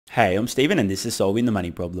Hey, I'm Steven and this is Solving the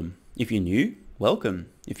Money Problem. If you're new,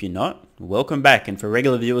 welcome. If you're not, welcome back. And for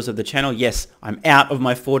regular viewers of the channel, yes, I'm out of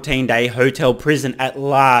my 14-day hotel prison at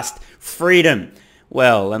last. Freedom.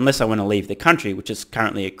 Well, unless I want to leave the country, which is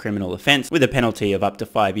currently a criminal offence with a penalty of up to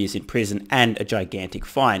 5 years in prison and a gigantic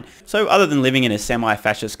fine. So other than living in a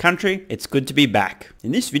semi-fascist country, it's good to be back.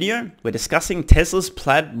 In this video, we're discussing Tesla's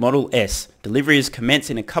Plaid Model S. Deliveries commence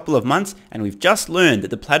in a couple of months, and we've just learned that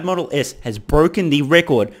the Plaid Model S has broken the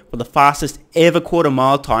record for the fastest ever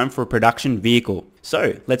quarter-mile time for a production vehicle.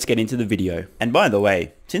 So let's get into the video. And by the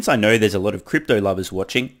way, since I know there's a lot of crypto lovers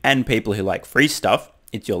watching and people who like free stuff,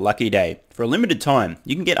 it's your lucky day. For a limited time,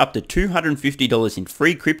 you can get up to $250 in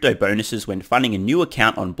free crypto bonuses when funding a new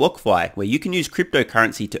account on BlockFi, where you can use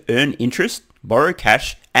cryptocurrency to earn interest, borrow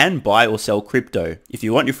cash, and buy or sell crypto. If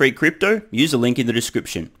you want your free crypto, use the link in the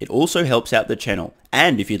description. It also helps out the channel.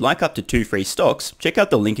 And if you'd like up to 2 free stocks, check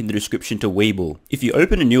out the link in the description to WeBull. If you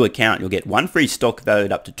open a new account, you'll get 1 free stock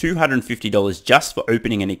valued up to $250 just for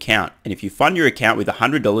opening an account. And if you fund your account with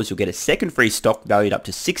 $100, you'll get a second free stock valued up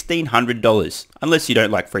to $1,600. Unless you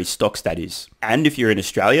don't like free stocks, that is. And if you're in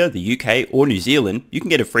Australia, the UK, or New Zealand, you can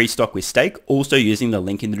get a free stock with stake, also using the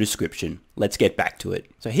link in the description. Let's get back to it.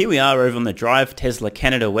 So here we are over on the Drive Tesla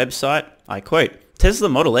Canada website. I quote, Tesla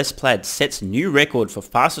Model S Plaid sets new record for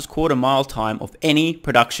fastest quarter mile time of any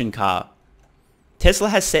production car. Tesla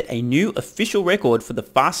has set a new official record for the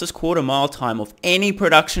fastest quarter mile time of any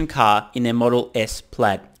production car in their Model S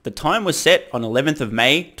Plaid. The time was set on 11th of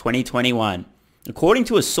May 2021. According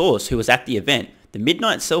to a source who was at the event, the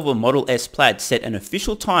Midnight Silver Model S Plaid set an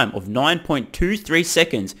official time of 9.23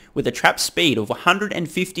 seconds with a trap speed of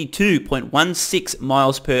 152.16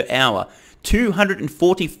 miles per hour,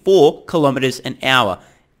 244 kilometers an hour.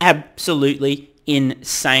 Absolutely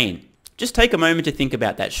insane. Just take a moment to think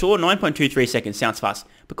about that. Sure, 9.23 seconds sounds fast,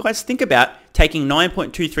 but guys, think about taking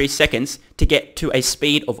 9.23 seconds to get to a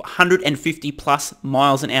speed of 150 plus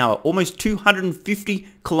miles an hour, almost 250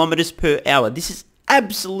 kilometers per hour. This is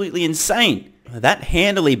absolutely insane. That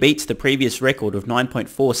handily beats the previous record of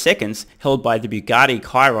 9.4 seconds held by the Bugatti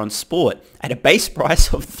Chiron Sport. At a base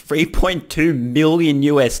price of $3.2 million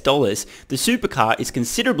US. The supercar is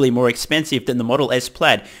considerably more expensive than the Model S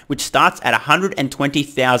Plaid, which starts at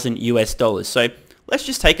 $120,000 US. So let's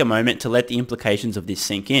just take a moment to let the implications of this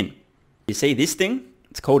sink in. You see this thing?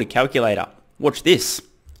 It's called a calculator. Watch this.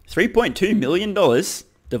 $3.2 million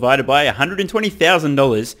divided by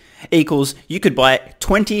 $120,000 equals you could buy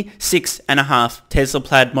 26.5 Tesla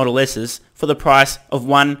Plaid Model S's for the price of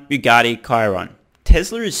one Bugatti Chiron.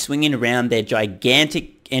 Tesla is swinging around their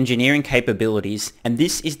gigantic engineering capabilities, and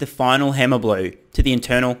this is the final hammer blow to the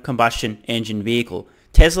internal combustion engine vehicle.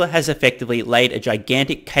 Tesla has effectively laid a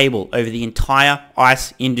gigantic cable over the entire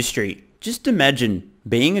ICE industry. Just imagine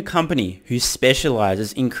being a company who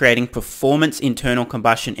specializes in creating performance internal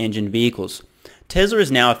combustion engine vehicles. Tesla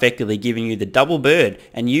is now effectively giving you the double bird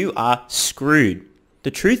and you are screwed.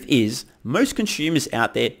 The truth is, most consumers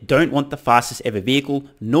out there don't want the fastest ever vehicle,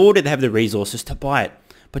 nor do they have the resources to buy it.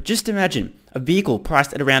 But just imagine a vehicle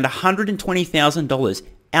priced at around $120,000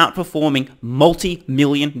 outperforming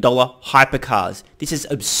multi-million dollar hypercars. This is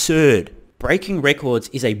absurd. Breaking records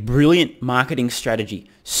is a brilliant marketing strategy.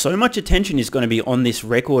 So much attention is going to be on this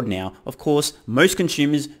record now. Of course, most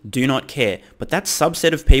consumers do not care, but that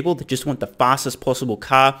subset of people that just want the fastest possible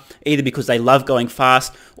car, either because they love going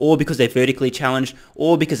fast, or because they're vertically challenged,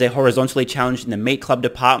 or because they're horizontally challenged in the meat club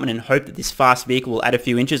department and hope that this fast vehicle will add a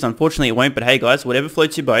few inches. Unfortunately, it won't, but hey guys, whatever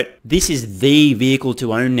floats your boat. This is the vehicle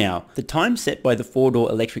to own now. The time set by the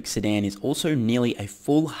 4-door electric sedan is also nearly a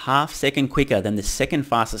full half second quicker than the second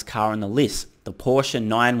fastest car on the list, the Porsche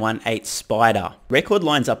 918 Spider. Record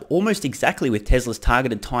lines up almost exactly with Tesla's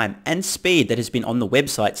targeted time and speed that has been on the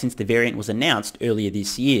website since the variant was announced earlier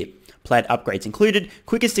this year. Plaid upgrades included,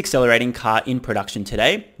 quickest accelerating car in production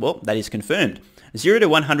today, well, that is confirmed. 0 to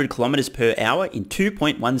 100 kilometers per hour in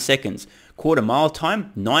 2.1 seconds. Quarter mile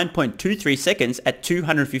time, 9.23 seconds at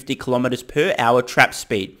 250 kilometers per hour trap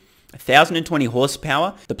speed. 1,020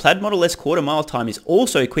 horsepower, the Plaid Model S quarter mile time is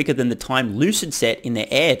also quicker than the time Lucid set in their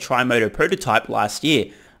Air Tri-Motor prototype last year.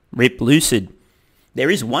 RIP Lucid. There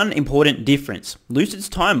is one important difference. Lucid's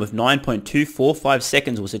time of 9.245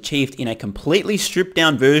 seconds was achieved in a completely stripped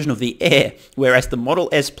down version of the Air, whereas the Model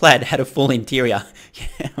S Plaid had a full interior.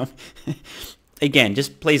 Again,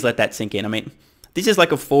 just please let that sink in. I mean, this is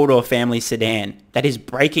like a 4-door family sedan that is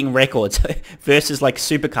breaking records versus like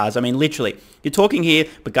supercars. I mean, literally, you're talking here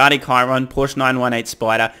Bugatti Chiron, Porsche 918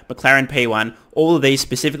 Spider, McLaren P1, all of these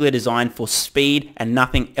specifically designed for speed and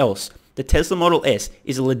nothing else. The Tesla Model S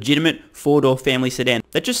is a legitimate 4-door family sedan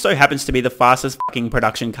that just so happens to be the fastest fucking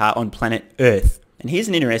production car on planet Earth. And here's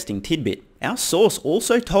an interesting tidbit. Our source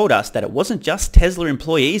also told us that it wasn't just Tesla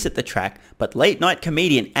employees at the track, but late night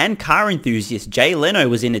comedian and car enthusiast Jay Leno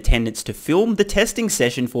was in attendance to film the testing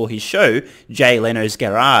session for his show, Jay Leno's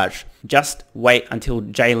Garage. Just wait until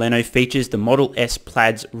Jay Leno features the Model S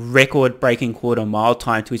Plaid's record-breaking quarter-mile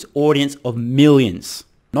time to his audience of millions.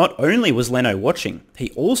 Not only was Leno watching, he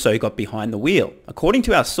also got behind the wheel. According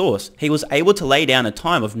to our source, he was able to lay down a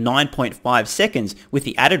time of 9.5 seconds with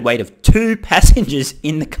the added weight of 2 passengers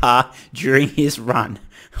in the car during his run.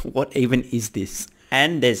 What even is this?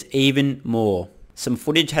 And there's even more. Some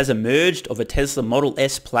footage has emerged of a Tesla Model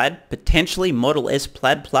S Plaid, potentially Model S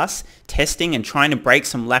Plaid Plus, testing and trying to break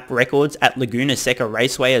some lap records at Laguna Seca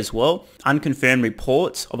Raceway as well. Unconfirmed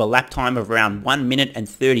reports of a lap time of around 1 minute and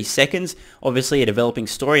 30 seconds. Obviously a developing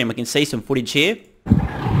story, and we can see some footage here.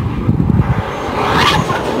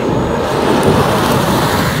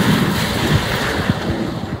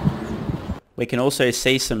 We can also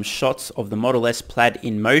see some shots of the Model S Plaid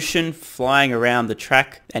in motion, flying around the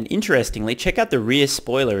track. And interestingly, check out the rear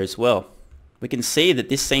spoiler as well. We can see that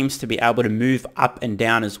this seems to be able to move up and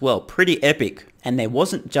down as well. Pretty epic. And there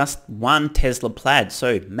wasn't just one Tesla Plaid.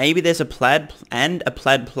 So maybe there's a Plaid and a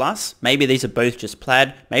Plaid Plus. Maybe these are both just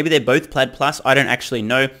Plaid. Maybe they're both Plaid Plus. I don't actually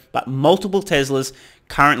know. But multiple Teslas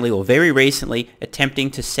currently or very recently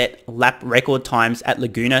attempting to set lap record times at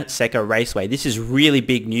Laguna Seca Raceway. This is really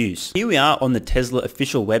big news. Here we are on the Tesla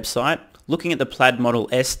official website looking at the Plaid Model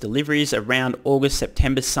S deliveries around August,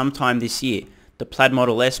 September sometime this year. The Plaid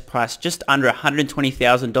Model S priced just under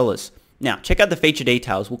 $120,000. Now check out the feature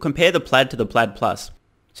details. We'll compare the Plaid to the Plaid Plus.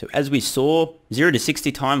 So as we saw, 0 to 60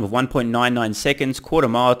 time of 1.99 seconds, quarter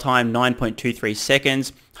mile time 9.23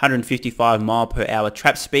 seconds, 155 mile per hour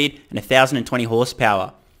trap speed, and 1020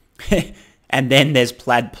 horsepower. And then there's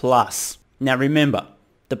Plaid Plus. Now remember,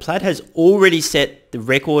 the Plaid has already set the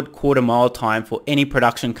record quarter mile time for any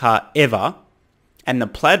production car ever, and the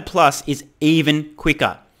Plaid Plus is even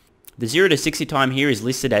quicker. The 0 to 60 time here is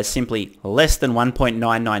listed as simply less than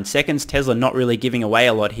 1.99 seconds. Tesla not really giving away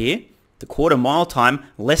a lot here. The quarter mile time,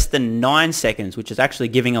 less than 9 seconds, which is actually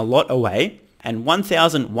giving a lot away, and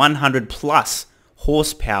 1,100 plus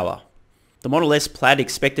horsepower. The Model S Plaid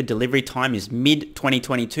expected delivery time is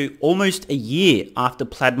mid-2022, almost a year after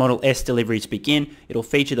Plaid Model S deliveries begin. It'll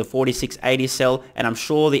feature the 4680 cell, and I'm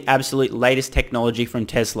sure the absolute latest technology from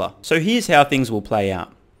Tesla. So here's how things will play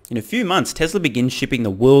out. In a few months, Tesla begins shipping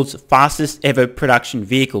the world's fastest ever production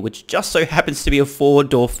vehicle, which just so happens to be a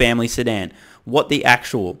 4-door family sedan. What the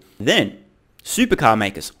actual? Then, supercar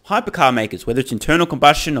makers, hypercar makers, whether it's internal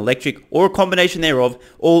combustion, electric, or a combination thereof,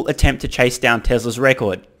 all attempt to chase down Tesla's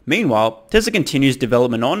record. Meanwhile, Tesla continues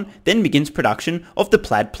development on, then begins production of the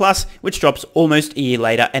Plaid Plus, which drops almost a year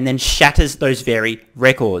later and then shatters those very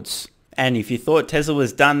records. And if you thought Tesla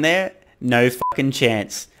was done there, no fucking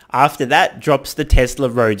chance. After that, drops the Tesla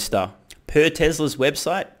Roadster. Per Tesla's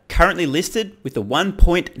website, currently listed with a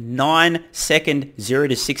 1.9 second 0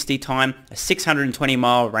 to 60 time, a 620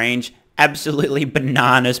 mile range, absolutely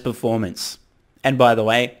bananas performance. And by the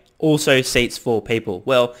way, also seats 4 people.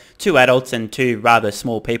 Well, 2 adults and 2 rather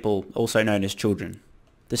small people, also known as children.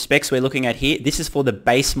 The specs we're looking at here, this is for the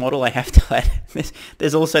base model, I have to add.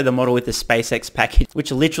 There's also the model with the SpaceX package, which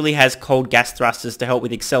literally has cold gas thrusters to help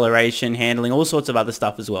with acceleration, handling, all sorts of other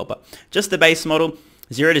stuff as well. But just the base model,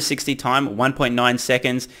 0 to 60 time, 1.9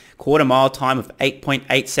 seconds, quarter mile time of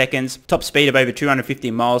 8.8 seconds, top speed of over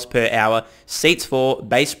 250 miles per hour, seats 4,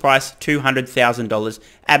 base price $200,000,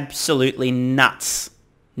 absolutely nuts.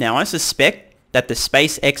 Now I suspect that the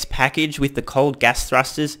SpaceX package with the cold gas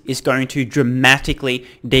thrusters is going to dramatically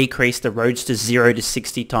decrease the Roadster's 0 to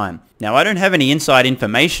 60 time. Now I don't have any inside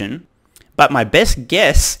information, but my best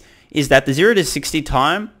guess is that the 0 to 60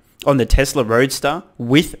 time on the Tesla Roadster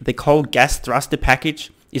with the cold gas thruster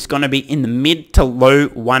package is going to be in the mid to low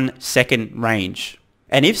 1 second range.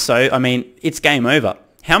 And if so, I mean, it's game over.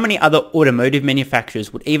 How many other automotive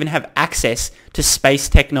manufacturers would even have access to space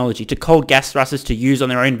technology, to cold gas thrusters to use on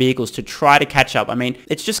their own vehicles to try to catch up? I mean,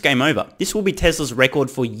 it's just game over. This will be Tesla's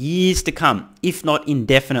record for years to come, if not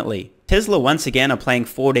indefinitely. Tesla once again are playing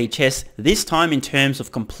 4D chess, this time in terms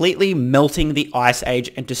of completely melting the ice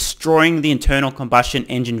age and destroying the internal combustion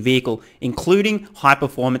engine vehicle, including high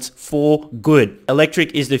performance for good.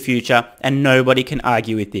 Electric is the future and nobody can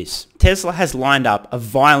argue with this. Tesla has lined up a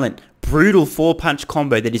violent, brutal 4-punch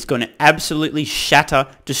combo that is going to absolutely shatter,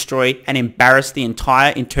 destroy, and embarrass the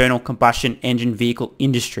entire internal combustion engine vehicle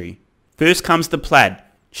industry. First comes the Plaid,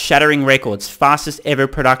 shattering records, fastest ever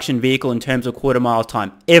production vehicle in terms of quarter mile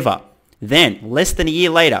time ever. Then, less than a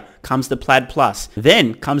year later, comes the Plaid Plus.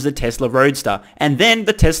 Then comes the Tesla Roadster. And then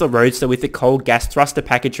the Tesla Roadster with the cold gas thruster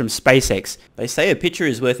package from SpaceX. They say a picture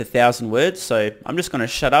is worth 1,000 words, so I'm just going to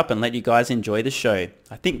shut up and let you guys enjoy the show.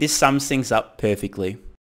 I think this sums things up perfectly.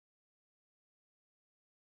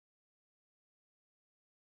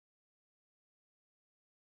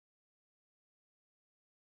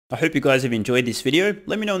 I hope you guys have enjoyed this video.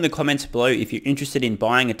 Let me know in the comments below if you're interested in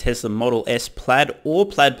buying a Tesla Model S Plaid or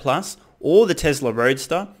Plaid Plus or the Tesla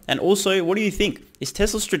Roadster. And also, what do you think? Is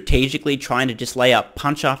Tesla strategically trying to just lay out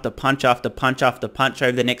punch after punch after punch after punch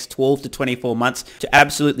over the next 12 to 24 months to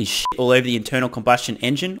absolutely shit all over the internal combustion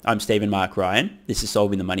engine? I'm Stephen Mark Ryan. This is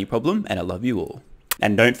Solving the Money Problem, and I love you all.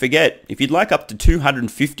 And don't forget, if you'd like up to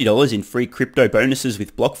 $250 in free crypto bonuses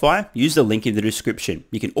with BlockFi, use the link in the description.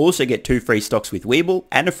 You can also get 2 free stocks with WeBull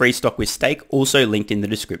and a free stock with Stake, also linked in the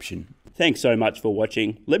description. Thanks so much for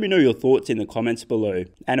watching. Let me know your thoughts in the comments below.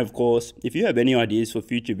 And of course, if you have any ideas for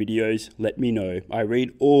future videos, let me know. I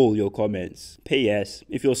read all your comments. P.S.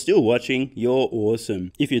 If you're still watching, you're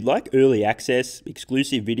awesome. If you'd like early access,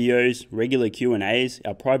 exclusive videos, regular Q&As,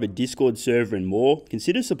 our private Discord server and more,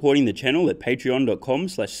 consider supporting the channel at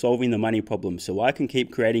patreon.com/solvingthemoneyproblem so I can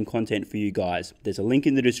keep creating content for you guys. There's a link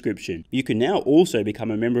in the description. You can now also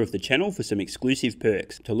become a member of the channel for some exclusive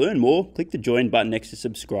perks. To learn more, click the join button next to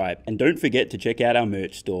subscribe. And don't forget to check out our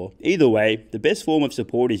merch store. Either way, the best form of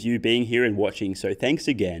support is you being here and watching, so thanks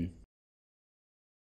again.